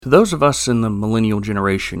To those of us in the millennial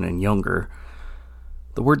generation and younger,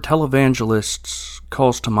 the word televangelists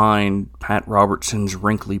calls to mind Pat Robertson's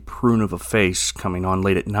wrinkly prune of a face coming on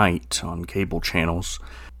late at night on cable channels,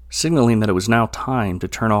 signaling that it was now time to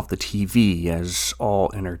turn off the TV as all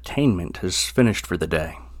entertainment has finished for the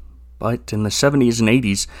day. But in the 70s and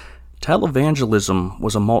 80s, televangelism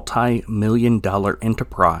was a multi-million-dollar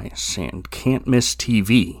enterprise and can't-miss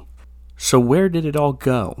TV. So where did it all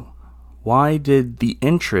go? Why did the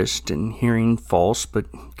interest in hearing false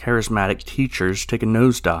but charismatic teachers take a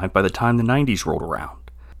nosedive by the time the 90s rolled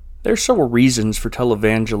around? There are several reasons for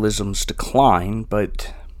televangelism's decline,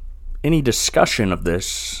 but any discussion of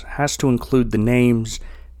this has to include the names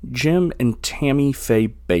Jim and Tammy Faye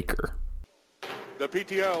Bakker. The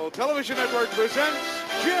PTL Television Network presents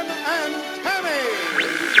Jim and Tammy!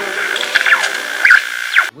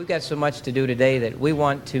 We've got so much to do today that we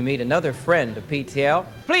want to meet another friend of PTL.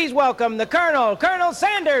 Please welcome the Colonel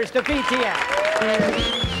Sanders to PTL.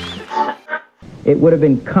 It would have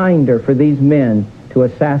been kinder for these men to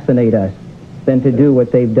assassinate us than to do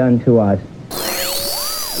what they've done to us.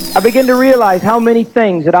 I begin to realize how many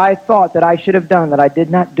things that I thought that I should have done that I did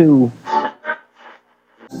not do. And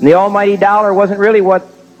the almighty dollar wasn't really what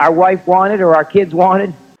our wife wanted or our kids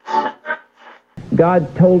wanted.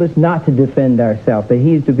 God told us not to defend ourselves, that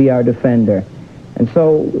He's to be our defender. And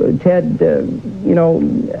so, Ted,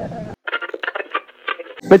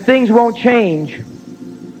 but things won't change,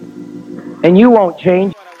 and you won't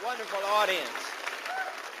change. What a wonderful audience.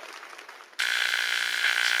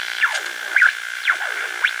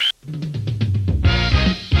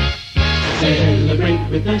 Celebrate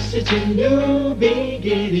with us, it's a new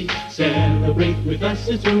beginning. Celebrate with us,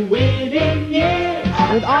 it's a winning year.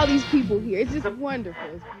 With all these people here, it's just wonderful.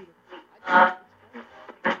 It's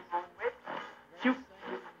beautiful.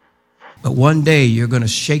 But one day you're going to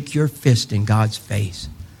shake your fist in God's face.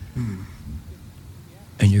 And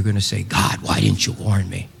you're going to say, God, why didn't you warn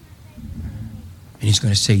me? And He's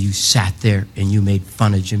going to say, you sat there and you made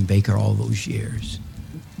fun of Jim Bakker all those years.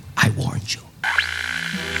 I warned you.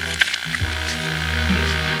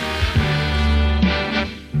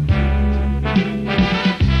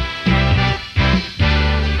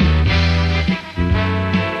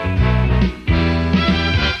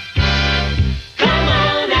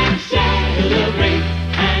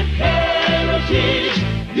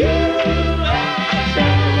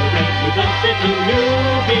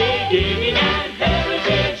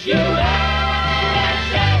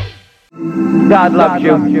 God loves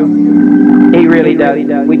you. He really does.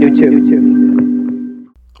 We do too.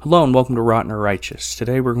 Hello and welcome to Rotten or Righteous.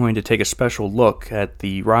 Today we're going to take a special look at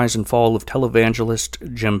the rise and fall of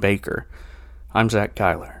televangelist Jim Bakker. I'm Zach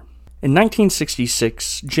Geiler. In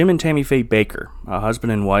 1966, Jim and Tammy Faye Bakker, a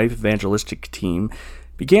husband and wife evangelistic team,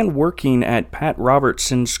 began working at Pat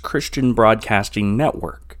Robertson's Christian Broadcasting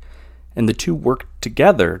Network, and the two worked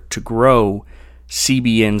together to grow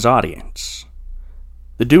CBN's audience.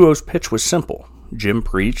 The duo's pitch was simple. Jim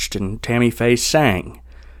preached and Tammy Faye sang.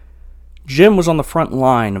 Jim was on the front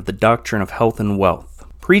line of the doctrine of health and wealth,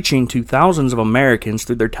 preaching to thousands of Americans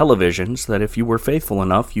through their televisions that if you were faithful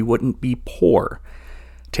enough, you wouldn't be poor.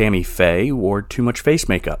 Tammy Faye wore too much face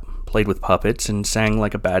makeup, played with puppets, and sang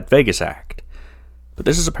like a bad Vegas act. But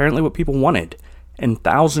this is apparently what people wanted, and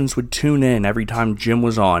thousands would tune in every time Jim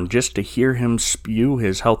was on just to hear him spew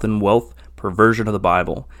his health and wealth perversion of the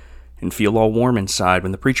Bible, and feel all warm inside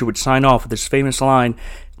when the preacher would sign off with his famous line,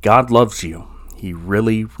 God loves you. He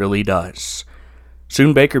really, really does.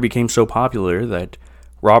 Soon Bakker became so popular that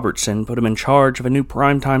Robertson put him in charge of a new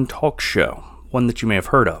primetime talk show, one that you may have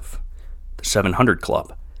heard of, the 700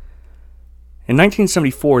 Club. In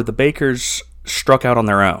 1974, the Bakkers struck out on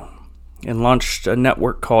their own and launched a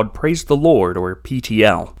network called Praise the Lord, or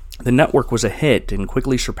PTL. The network was a hit and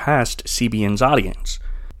quickly surpassed CBN's audience.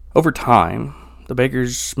 Over time, the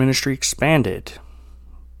Bakkers' ministry expanded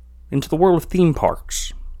into the world of theme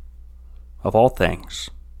parks, of all things.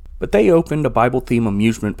 But they opened a Bible-themed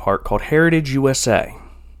amusement park called Heritage USA,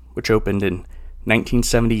 which opened in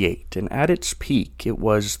 1978, and at its peak, it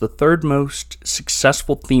was the third most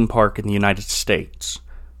successful theme park in the United States,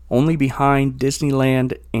 only behind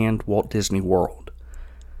Disneyland and Walt Disney World.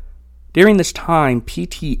 During this time,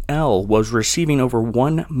 PTL was receiving over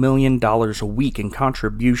 $1 million a week in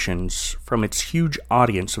contributions from its huge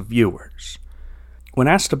audience of viewers. When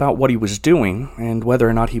asked about what he was doing and whether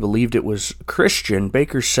or not he believed it was Christian,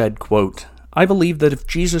 Bakker said, quote, I believe that if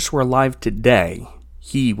Jesus were alive today,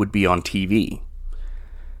 he would be on TV.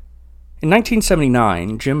 In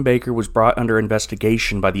 1979, Jim Bakker was brought under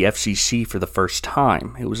investigation by the FCC for the first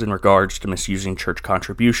time. It was in regards to misusing church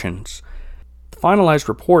contributions. The finalized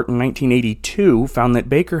report in 1982 found that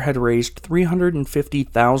Baker had raised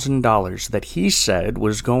 $350,000 that he said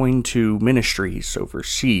was going to ministries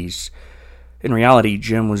overseas. In reality,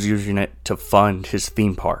 Jim was using it to fund his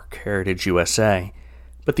theme park, Heritage USA.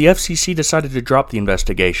 But the FCC decided to drop the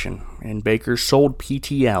investigation, and Baker sold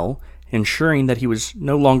PTL, ensuring that he was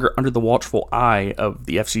no longer under the watchful eye of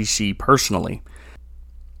the FCC personally.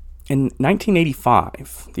 In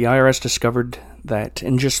 1985, the IRS discovered that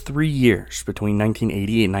in just 3 years, between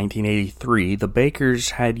 1980 and 1983, the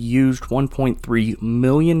Bakers had used $1.3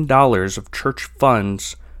 million of church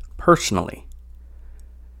funds personally.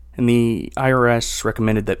 And the IRS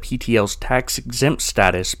recommended that PTL's tax-exempt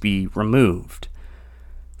status be removed.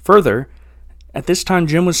 Further, at this time,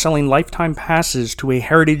 Jim was selling lifetime passes to a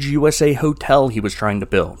Heritage USA hotel he was trying to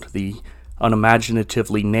build, the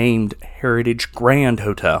unimaginatively named Heritage Grand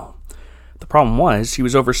Hotel. The problem was, he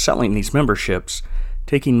was overselling these memberships,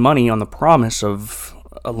 taking money on the promise of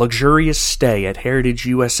a luxurious stay at Heritage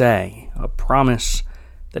USA, a promise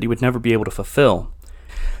that he would never be able to fulfill.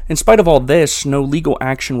 In spite of all this, no legal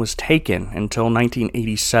action was taken until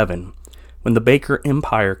 1987, when the Baker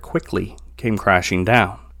empire quickly came crashing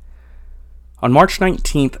down. On March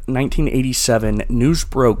 19, 1987, news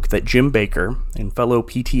broke that Jim Baker and fellow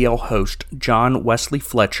PTL host John Wesley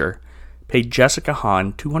Fletcher paid Jessica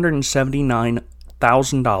Hahn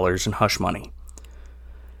 $279,000 in hush money.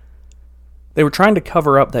 They were trying to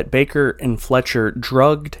cover up that Baker and Fletcher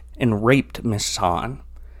drugged and raped Mrs. Hahn,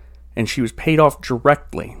 and she was paid off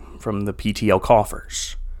directly from the PTL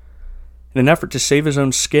coffers. In an effort to save his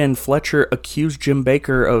own skin, Fletcher accused Jim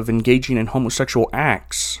Baker of engaging in homosexual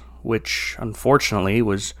acts, which, unfortunately,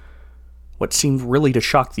 was what seemed really to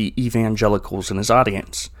shock the evangelicals in his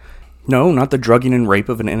audience. No, not the drugging and rape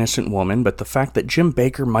of an innocent woman, but the fact that Jim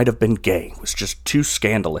Baker might have been gay was just too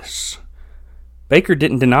scandalous. Baker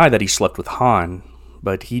didn't deny that he slept with Hahn,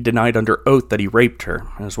 but he denied under oath that he raped her,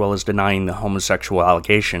 as well as denying the homosexual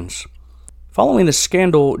allegations. Following the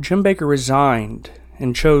scandal, Jim Baker resigned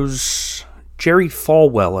and chose Jerry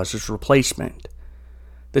Falwell as his replacement.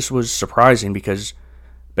 This was surprising because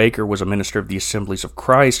Baker was a minister of the Assemblies of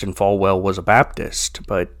Christ and Falwell was a Baptist,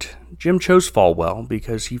 but Jim chose Falwell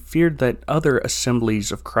because he feared that other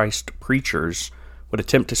Assemblies of Christ preachers would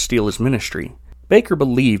attempt to steal his ministry. Baker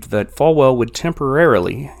believed that Falwell would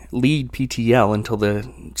temporarily lead PTL until the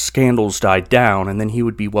scandals died down, and then he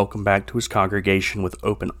would be welcomed back to his congregation with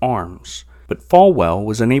open arms. But Falwell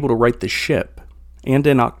was unable to right the ship, and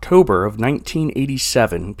in October of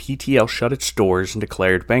 1987, PTL shut its doors and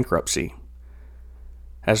declared bankruptcy.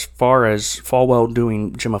 As far as Falwell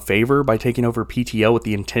doing Jim a favor by taking over PTL with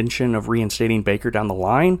the intention of reinstating Baker down the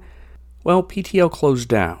line, well, PTL closed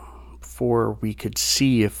down before we could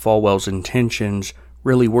see if Falwell's intentions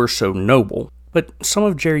really were so noble. But some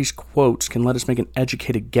of Jerry's quotes can let us make an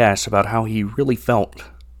educated guess about how he really felt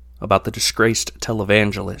about the disgraced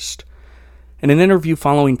televangelist. In an interview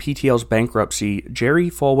following PTL's bankruptcy,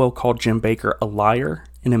 Jerry Falwell called Jim Baker a liar,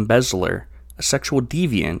 an embezzler, a sexual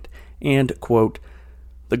deviant, and, quote,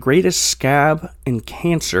 the greatest scab and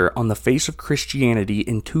cancer on the face of Christianity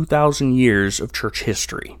in 2,000 years of church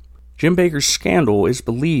history. Jim Baker's scandal is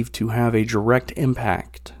believed to have a direct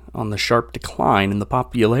impact on the sharp decline in the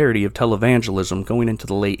popularity of televangelism going into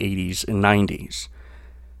the late 80s and 90s.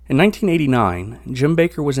 In 1989, Jim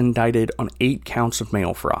Baker was indicted on 8 counts of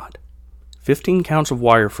mail fraud, 15 counts of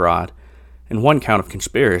wire fraud, and 1 count of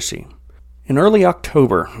conspiracy. In early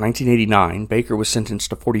October 1989, Baker was sentenced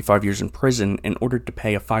to 45 years in prison and ordered to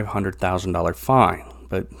pay a $500,000 fine,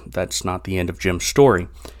 but that's not the end of Jim's story.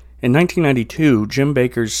 In 1992, Jim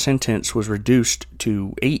Baker's sentence was reduced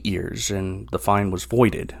to 8 years and the fine was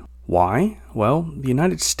voided. Why? Well, the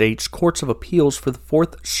United States Courts of Appeals for the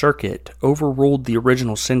Fourth Circuit overruled the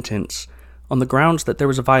original sentence on the grounds that there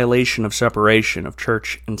was a violation of separation of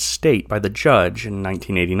church and state by the judge in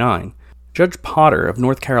 1989. Judge Potter of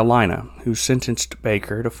North Carolina, who sentenced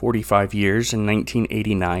Baker to 45 years in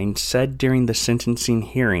 1989, said during the sentencing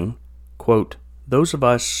hearing, quote, those of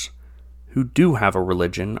us who do have a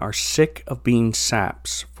religion are sick of being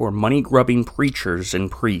saps for money-grubbing preachers and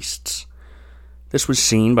priests. This was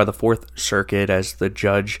seen by the Fourth Circuit as the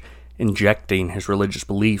judge injecting his religious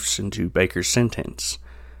beliefs into Baker's sentence.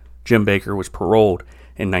 Jim Baker was paroled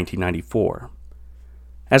in 1994.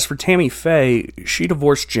 As for Tammy Faye, she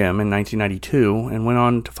divorced Jim in 1992 and went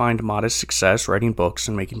on to find modest success writing books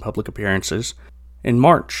and making public appearances. In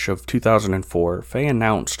March of 2004, Faye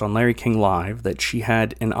announced on Larry King Live that she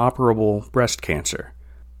had inoperable breast cancer.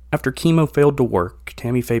 After chemo failed to work,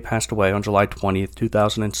 Tammy Faye passed away on July 20,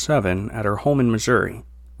 2007 at her home in Missouri,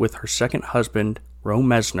 with her second husband, Ro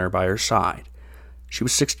Mesner, by her side. She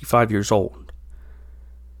was 65 years old.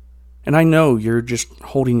 And I know you're just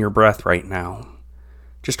holding your breath right now,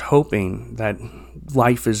 just hoping that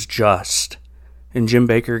life is just, and Jim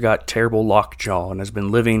Bakker got terrible lockjaw and has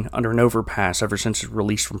been living under an overpass ever since his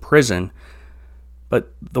release from prison.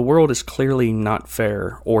 But the world is clearly not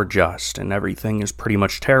fair or just, and everything is pretty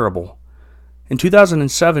much terrible. In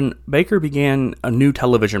 2007, Bakker began a new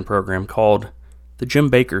television program called The Jim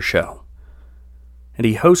Bakker Show, and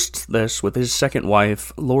he hosts this with his second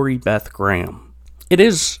wife, Lori Beth Graham. It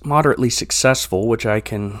is moderately successful, which I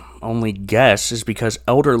can only guess is because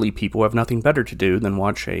elderly people have nothing better to do than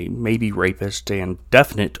watch a maybe rapist and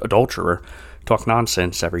definite adulterer talk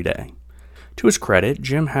nonsense every day. To his credit,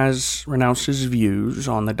 Jim has renounced his views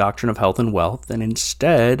on the doctrine of health and wealth and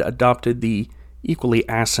instead adopted the equally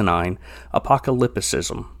asinine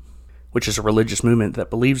apocalypticism, which is a religious movement that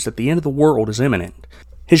believes that the end of the world is imminent.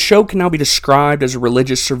 His show can now be described as a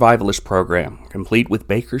religious survivalist program, complete with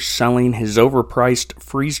Bakker selling his overpriced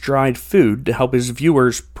freeze-dried food to help his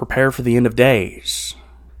viewers prepare for the end of days.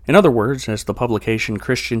 In other words, as the publication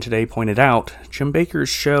Christian Today pointed out, Jim Bakker's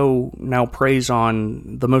show now preys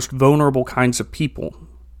on the most vulnerable kinds of people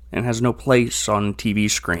and has no place on TV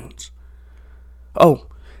screens. Oh,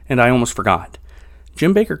 and I almost forgot.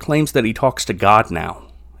 Jim Bakker claims that he talks to God now,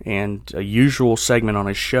 and a usual segment on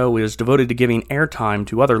his show is devoted to giving airtime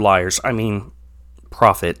to other liars,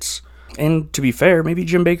 prophets. And to be fair, maybe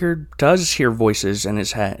Jim Bakker does hear voices in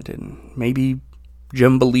his head, and maybe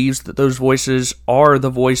Jim believes that those voices are the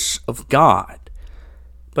voice of God.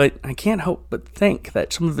 But I can't help but think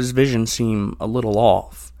that some of his visions seem a little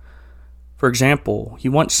off. For example, he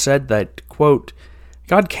once said that, quote,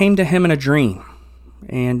 God came to him in a dream,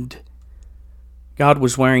 and God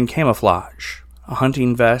was wearing camouflage, a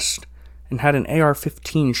hunting vest, and had an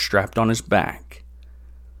AR-15 strapped on his back.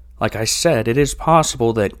 Like I said, it is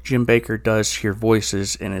possible that Jim Bakker does hear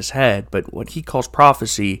voices in his head, but what he calls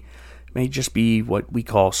prophecy may just be what we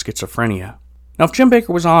call schizophrenia. Now, if Jim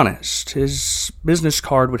Bakker was honest, his business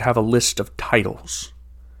card would have a list of titles: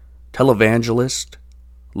 televangelist,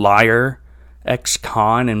 liar,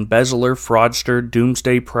 ex-con, embezzler, fraudster,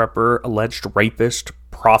 doomsday prepper, alleged rapist,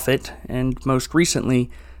 prophet, and most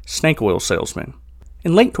recently, snake oil salesman.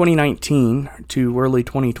 In late 2019 to early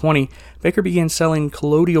 2020, Bakker began selling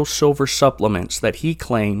colloidal silver supplements that he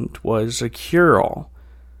claimed was a cure-all.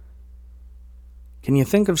 Can you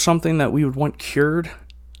think of something that we would want cured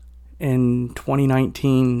in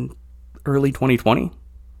 2019, early 2020?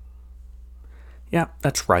 Yeah,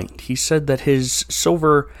 that's right. He said that his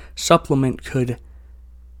silver supplement could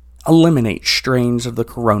eliminate strains of the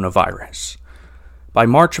coronavirus. By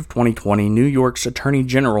March of 2020, New York's Attorney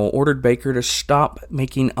General ordered Bakker to stop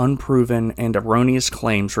making unproven and erroneous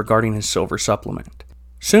claims regarding his silver supplement.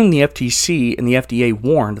 Soon the FTC and the FDA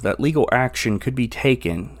warned that legal action could be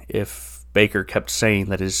taken if Bakker kept saying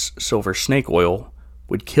that his silver snake oil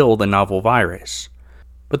would kill the novel virus.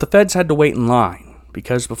 But the feds had to wait in line,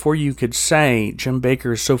 because before you could say Jim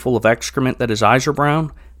Bakker is so full of excrement that his eyes are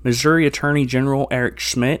brown, Missouri Attorney General Eric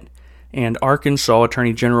Schmidt and Arkansas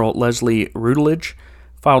Attorney General Leslie Rutledge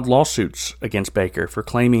filed lawsuits against Bakker for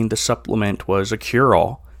claiming the supplement was a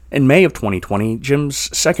cure-all. In May of 2020,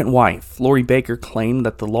 Jim's second wife, Lori Bakker, claimed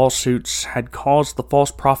that the lawsuits had caused the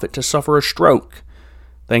false prophet to suffer a stroke.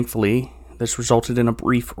 Thankfully, this resulted in a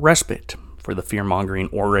brief respite for the fear-mongering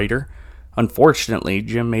orator. Unfortunately,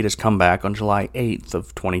 Jim made his comeback on July 8th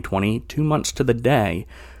of 2020, 2 months to the day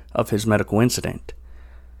of his medical incident.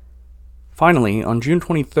 Finally, on June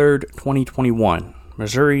 23, 2021,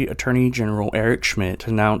 Missouri Attorney General Eric Schmidt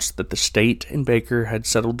announced that the state and Bakker had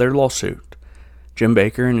settled their lawsuit. Jim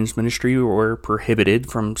Bakker and his ministry were prohibited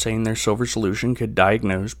from saying their silver solution could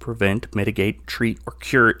diagnose, prevent, mitigate, treat, or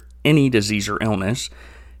cure any disease or illness,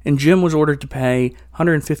 and Jim was ordered to pay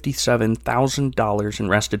 $157,000 in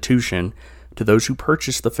restitution to those who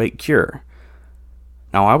purchased the fake cure.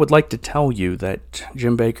 Now, I would like to tell you that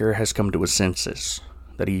Jim Bakker has come to his senses,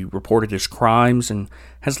 that he reported his crimes and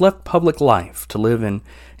has left public life to live in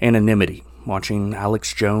anonymity, watching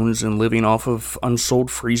Alex Jones and living off of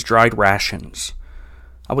unsold freeze-dried rations.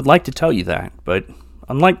 I would like to tell you that, but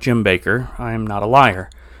unlike Jim Bakker, I am not a liar.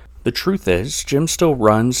 The truth is, Jim still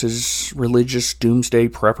runs his religious doomsday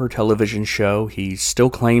prepper television show. He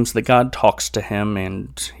still claims that God talks to him,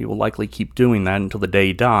 and he will likely keep doing that until the day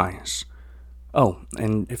he dies. Oh,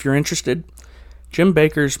 and if you're interested, Jim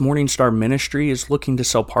Bakker's Morningstar Ministry is looking to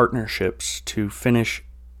sell partnerships to finish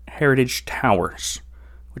Heritage Towers,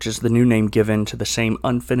 which is the new name given to the same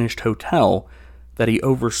unfinished hotel that he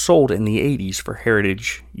oversold in the 80s for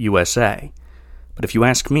Heritage USA. But if you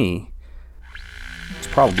ask me, it's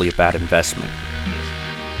probably a bad investment.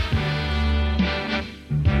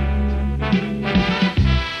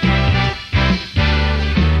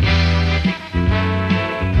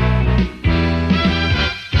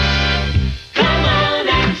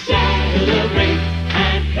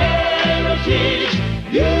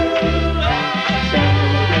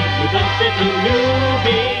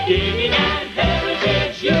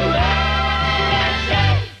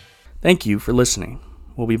 Thank you for listening.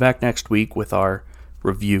 We'll be back next week with our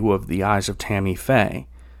review of The Eyes of Tammy Faye.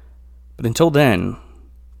 But until then,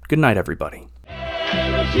 good night, everybody.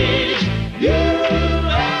 Heritage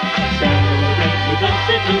U.S. Celebrate with us,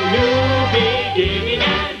 it's a new beginning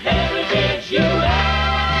at Heritage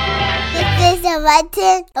U.S. This is a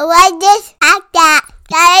button. Why this? Actor.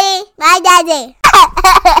 Daddy, my daddy.